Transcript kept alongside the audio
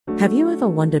Have you ever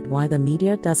wondered why the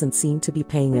media doesn't seem to be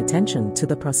paying attention to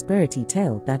the prosperity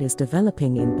tale that is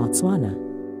developing in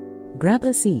Botswana? Grab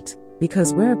a seat,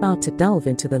 because we're about to delve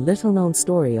into the little-known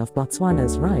story of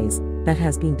Botswana's rise that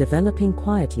has been developing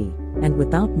quietly and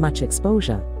without much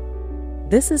exposure.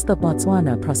 This is the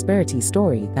Botswana prosperity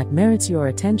story that merits your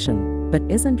attention, but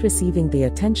isn't receiving the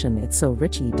attention it so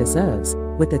richly deserves,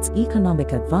 with its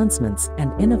economic advancements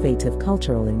and innovative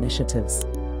cultural initiatives.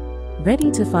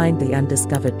 Ready to find the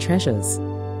undiscovered treasures?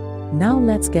 Now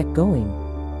let's get going.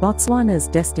 Botswana's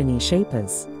destiny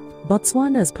shapers.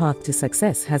 Botswana's path to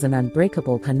success has an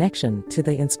unbreakable connection to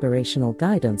the inspirational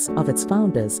guidance of its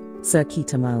founders, Sir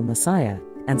Ketemal Mosiah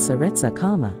and Seretse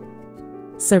Khama.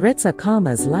 Seretse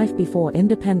Khama's life before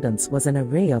independence was an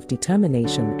array of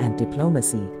determination and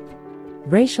diplomacy.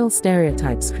 Racial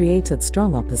stereotypes created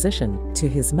strong opposition to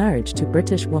his marriage to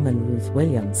British woman Ruth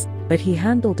Williams, but he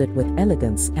handled it with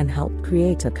elegance and helped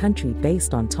create a country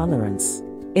based on tolerance.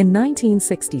 In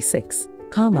 1966,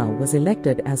 Khama was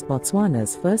elected as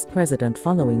Botswana's first president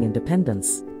following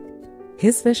independence.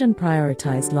 His vision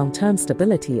prioritized long-term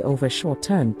stability over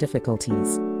short-term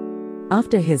difficulties.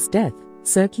 After his death,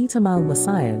 Sir Ketemal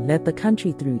Mosiah led the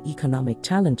country through economic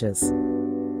challenges.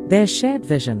 Their shared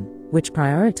vision, which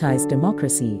prioritized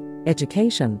democracy,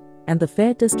 education, and the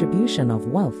fair distribution of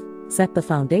wealth, set the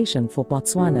foundation for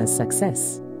Botswana's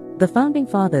success. The founding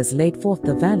fathers laid forth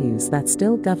the values that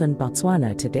still govern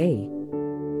Botswana today.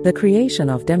 The creation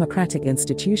of democratic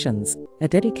institutions, a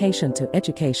dedication to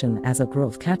education as a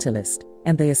growth catalyst,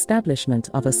 and the establishment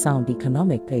of a sound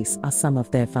economic base are some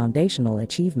of their foundational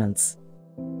achievements.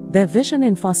 Their vision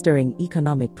in fostering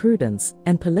economic prudence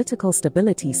and political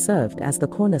stability served as the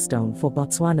cornerstone for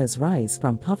Botswana's rise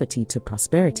from poverty to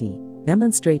prosperity,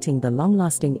 demonstrating the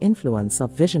long-lasting influence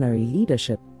of visionary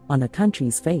leadership on a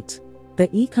country's fate.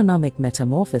 The economic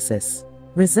metamorphosis,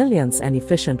 resilience and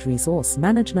efficient resource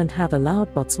management have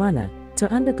allowed Botswana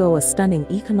to undergo a stunning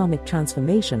economic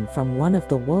transformation from one of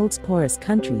the world's poorest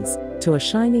countries to a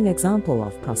shining example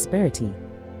of prosperity.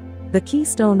 The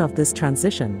keystone of this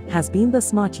transition has been the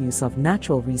smart use of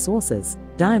natural resources,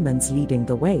 diamonds leading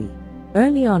the way.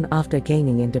 Early on after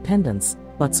gaining independence,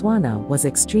 Botswana was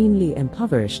extremely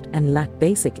impoverished and lacked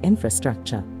basic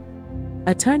infrastructure.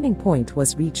 A turning point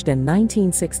was reached in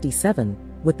 1967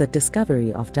 with the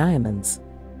discovery of diamonds.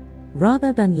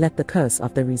 Rather than let the curse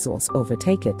of the resource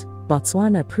overtake it,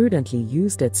 Botswana prudently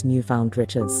used its newfound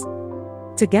riches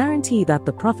to guarantee that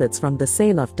the profits from the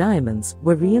sale of diamonds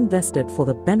were reinvested for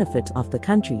the benefit of the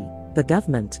country. The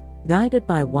government, guided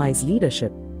by wise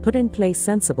leadership, put in place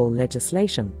sensible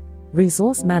legislation.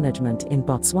 Resource management in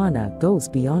Botswana goes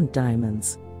beyond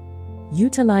diamonds.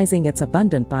 Utilizing its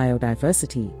abundant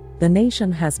biodiversity, the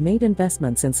nation has made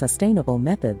investments in sustainable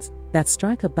methods that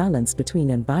strike a balance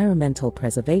between environmental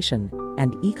preservation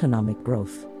and economic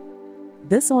growth.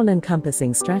 This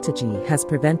all-encompassing strategy has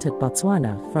prevented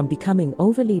Botswana from becoming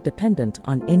overly dependent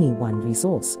on any one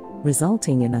resource,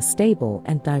 resulting in a stable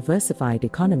and diversified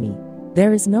economy.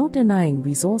 There is no denying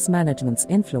resource management's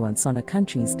influence on a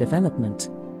country's development.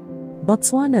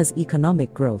 Botswana's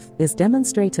economic growth is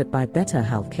demonstrated by better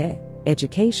healthcare,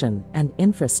 education, and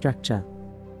infrastructure.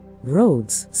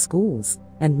 Roads, schools,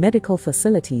 and medical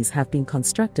facilities have been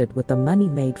constructed with the money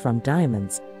made from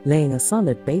diamonds, laying a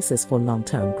solid basis for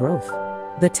long-term growth.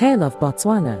 The tale of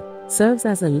Botswana serves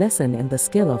as a lesson in the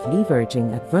skill of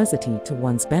leveraging adversity to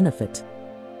one's benefit.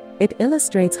 It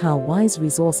illustrates how wise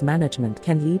resource management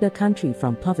can lead a country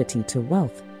from poverty to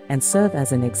wealth and serve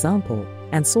as an example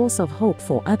and source of hope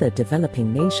for other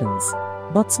developing nations.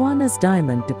 Botswana's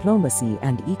diamond diplomacy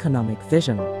and economic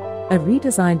vision. A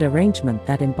redesigned arrangement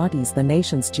that embodies the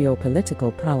nation's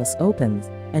geopolitical prowess opens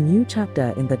a new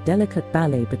chapter in the delicate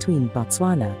ballet between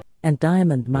Botswana and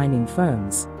diamond mining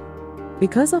firms.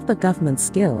 Because of the government's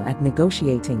skill at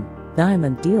negotiating,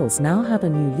 diamond deals now have a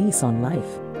new lease on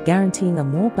life, guaranteeing a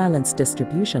more balanced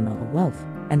distribution of wealth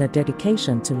and a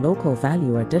dedication to local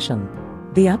value addition.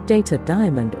 The updated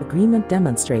diamond agreement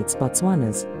demonstrates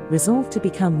Botswana's resolve to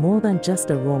become more than just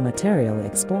a raw material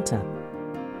exporter.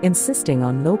 Insisting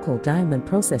on local diamond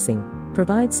processing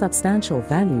provides substantial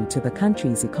value to the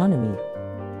country's economy.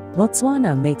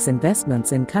 Botswana makes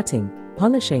investments in cutting,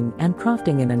 polishing, and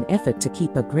crafting in an effort to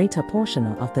keep a greater portion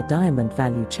of the diamond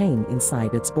value chain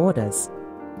inside its borders.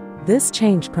 This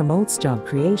change promotes job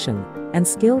creation and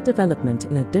skill development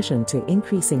in addition to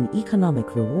increasing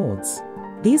economic rewards.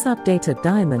 These updated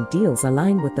diamond deals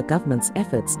align with the government's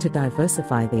efforts to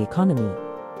diversify the economy.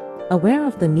 Aware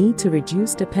of the need to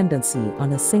reduce dependency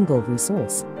on a single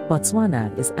resource,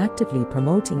 Botswana is actively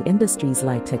promoting industries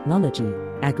like technology,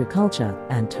 agriculture,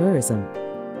 and tourism.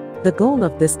 The goal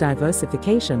of this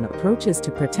diversification approach is to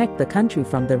protect the country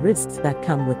from the risks that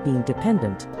come with being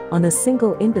dependent on a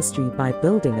single industry by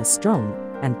building a strong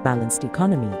and balanced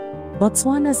economy.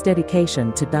 Botswana's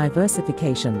dedication to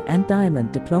diversification and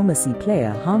diamond diplomacy play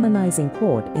a harmonizing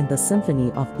chord in the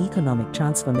symphony of economic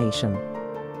transformation.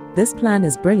 This plan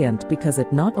is brilliant because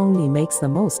it not only makes the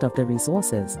most of the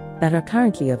resources that are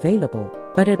currently available,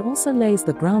 but it also lays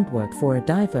the groundwork for a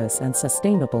diverse and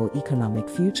sustainable economic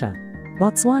future.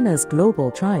 Botswana's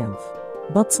global triumph.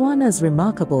 Botswana's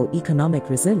remarkable economic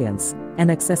resilience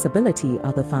and accessibility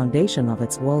are the foundation of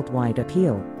its worldwide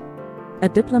appeal. A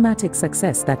diplomatic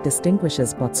success that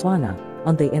distinguishes Botswana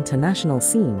on the international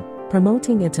scene,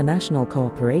 promoting international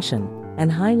cooperation and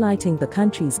highlighting the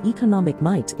country's economic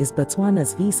might is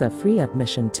Botswana's visa-free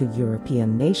admission to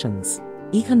European nations.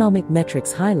 Economic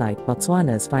metrics highlight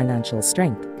Botswana's financial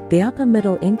strength. The upper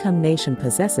middle income nation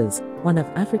possesses one of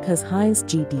Africa's highest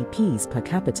GDPs per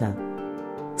capita.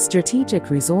 Strategic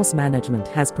resource management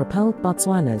has propelled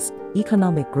Botswana's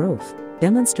economic growth,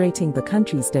 demonstrating the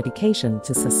country's dedication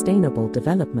to sustainable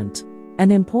development. An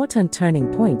important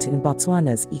turning point in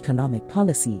Botswana's economic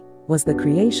policy was the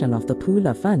creation of the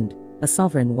Pula Fund, a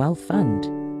sovereign wealth fund.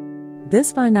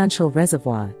 This financial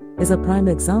reservoir is a prime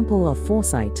example of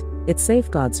foresight. It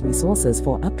safeguards resources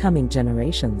for upcoming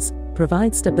generations,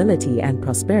 provides stability and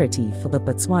prosperity for the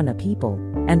Botswana people,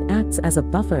 and acts as a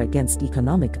buffer against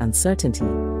economic uncertainty.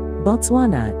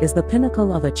 Botswana is the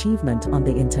pinnacle of achievement on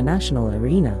the international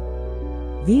arena.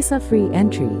 Visa-free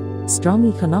entry,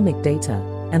 strong economic data,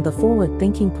 and the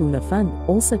forward-thinking Pula Fund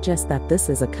all suggest that this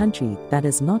is a country that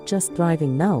is not just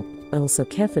thriving now, but also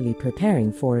carefully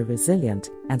preparing for a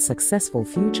resilient and successful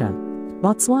future.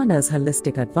 Botswana's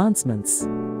holistic advancements.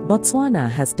 Botswana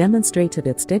has demonstrated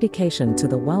its dedication to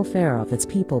the welfare of its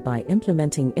people by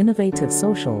implementing innovative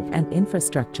social and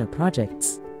infrastructure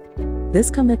projects. This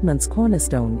commitment's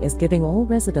cornerstone is giving all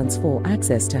residents full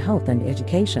access to health and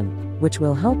education, which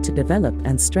will help to develop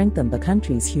and strengthen the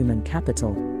country's human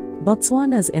capital.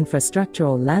 Botswana's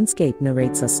infrastructural landscape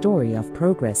narrates a story of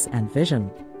progress and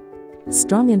vision.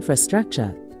 Strong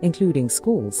infrastructure, including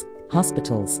schools,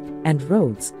 hospitals, and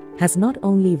roads, has not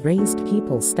only raised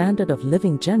people's standard of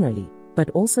living generally,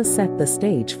 but also set the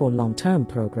stage for long-term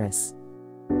progress.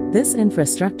 This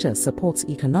infrastructure supports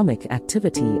economic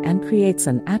activity and creates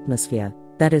an atmosphere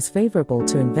that is favorable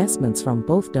to investments from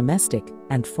both domestic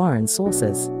and foreign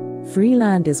sources. Free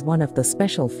land is one of the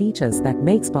special features that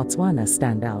makes Botswana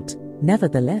stand out.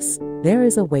 Nevertheless, there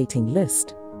is a waiting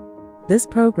list. This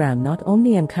program not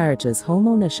only encourages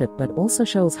homeownership but also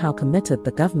shows how committed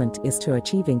the government is to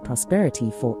achieving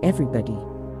prosperity for everybody.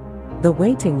 The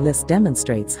waiting list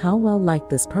demonstrates how well-liked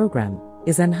this program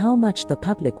is and how much the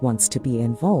public wants to be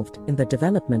involved in the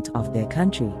development of their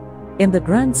country. In the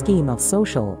grand scheme of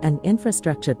social and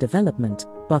infrastructure development,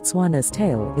 Botswana's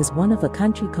tale is one of a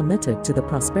country committed to the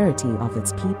prosperity of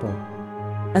its people.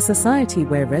 A society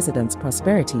where residents'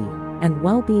 prosperity and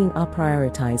well-being are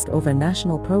prioritized over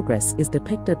national progress is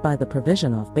depicted by the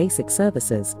provision of basic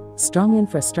services, strong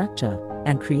infrastructure,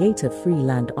 and creative free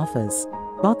land offers.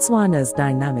 Botswana's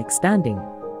dynamic standing.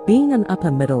 Being an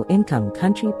upper-middle-income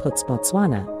country puts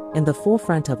Botswana in the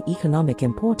forefront of economic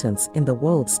importance in the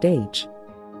world stage.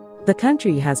 The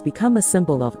country has become a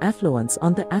symbol of affluence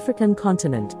on the African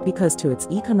continent because to its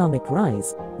economic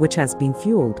rise, which has been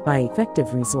fueled by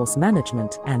effective resource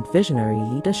management and visionary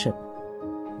leadership.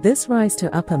 This rise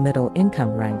to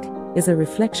upper-middle-income rank is a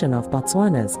reflection of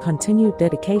Botswana's continued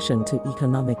dedication to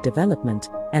economic development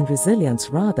and resilience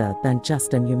rather than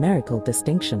just a numerical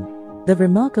distinction. The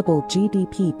remarkable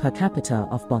GDP per capita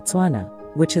of Botswana,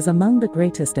 which is among the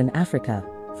greatest in Africa,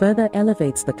 further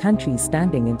elevates the country's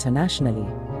standing internationally.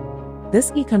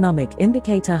 This economic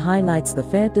indicator highlights the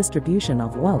fair distribution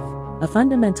of wealth, a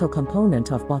fundamental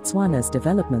component of Botswana's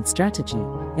development strategy,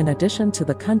 in addition to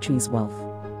the country's wealth.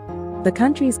 The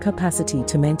country's capacity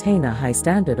to maintain a high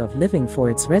standard of living for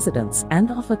its residents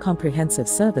and offer comprehensive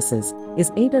services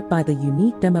is aided by the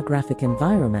unique demographic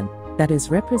environment that is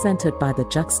represented by the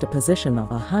juxtaposition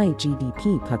of a high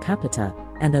GDP per capita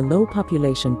and a low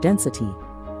population density.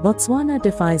 Botswana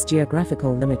defies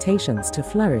geographical limitations to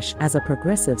flourish as a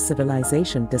progressive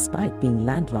civilization despite being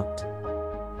landlocked.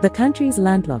 The country's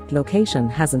landlocked location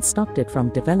hasn't stopped it from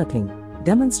developing,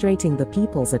 demonstrating the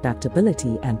people's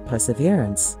adaptability and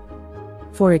perseverance.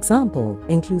 For example,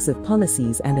 inclusive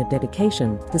policies and a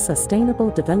dedication to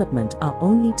sustainable development are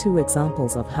only two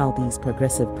examples of how these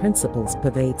progressive principles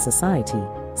pervade society,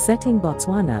 setting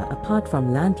Botswana apart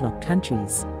from landlocked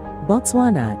countries.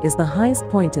 Botswana is the highest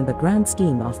point in the grand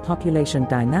scheme of population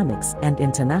dynamics and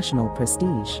international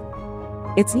prestige.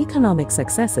 Its economic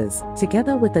successes,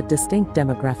 together with a distinct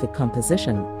demographic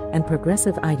composition and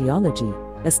progressive ideology,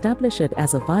 establish it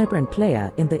as a vibrant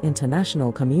player in the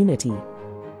international community.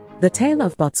 The tale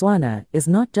of Botswana is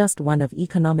not just one of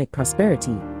economic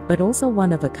prosperity, but also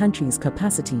one of a country's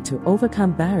capacity to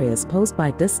overcome barriers posed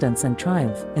by distance and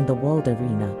triumph in the world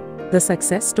arena. The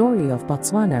success story of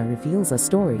Botswana reveals a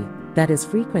story that is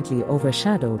frequently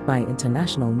overshadowed by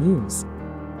international news.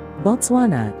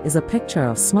 Botswana is a picture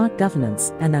of smart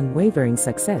governance and unwavering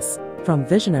success, from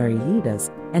visionary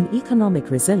leaders and economic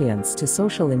resilience to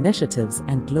social initiatives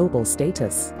and global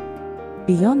status.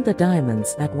 Beyond the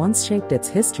diamonds that once shaped its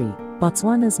history,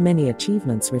 Botswana's many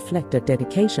achievements reflect a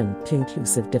dedication to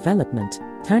inclusive development,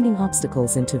 turning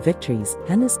obstacles into victories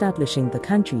and establishing the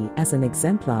country as an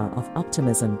exemplar of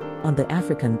optimism on the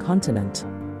African continent.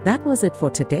 That was it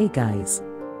for today, guys.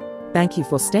 Thank you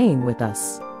for staying with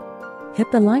us. Hit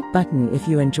the like button if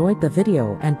you enjoyed the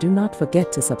video and do not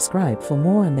forget to subscribe for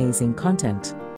more amazing content.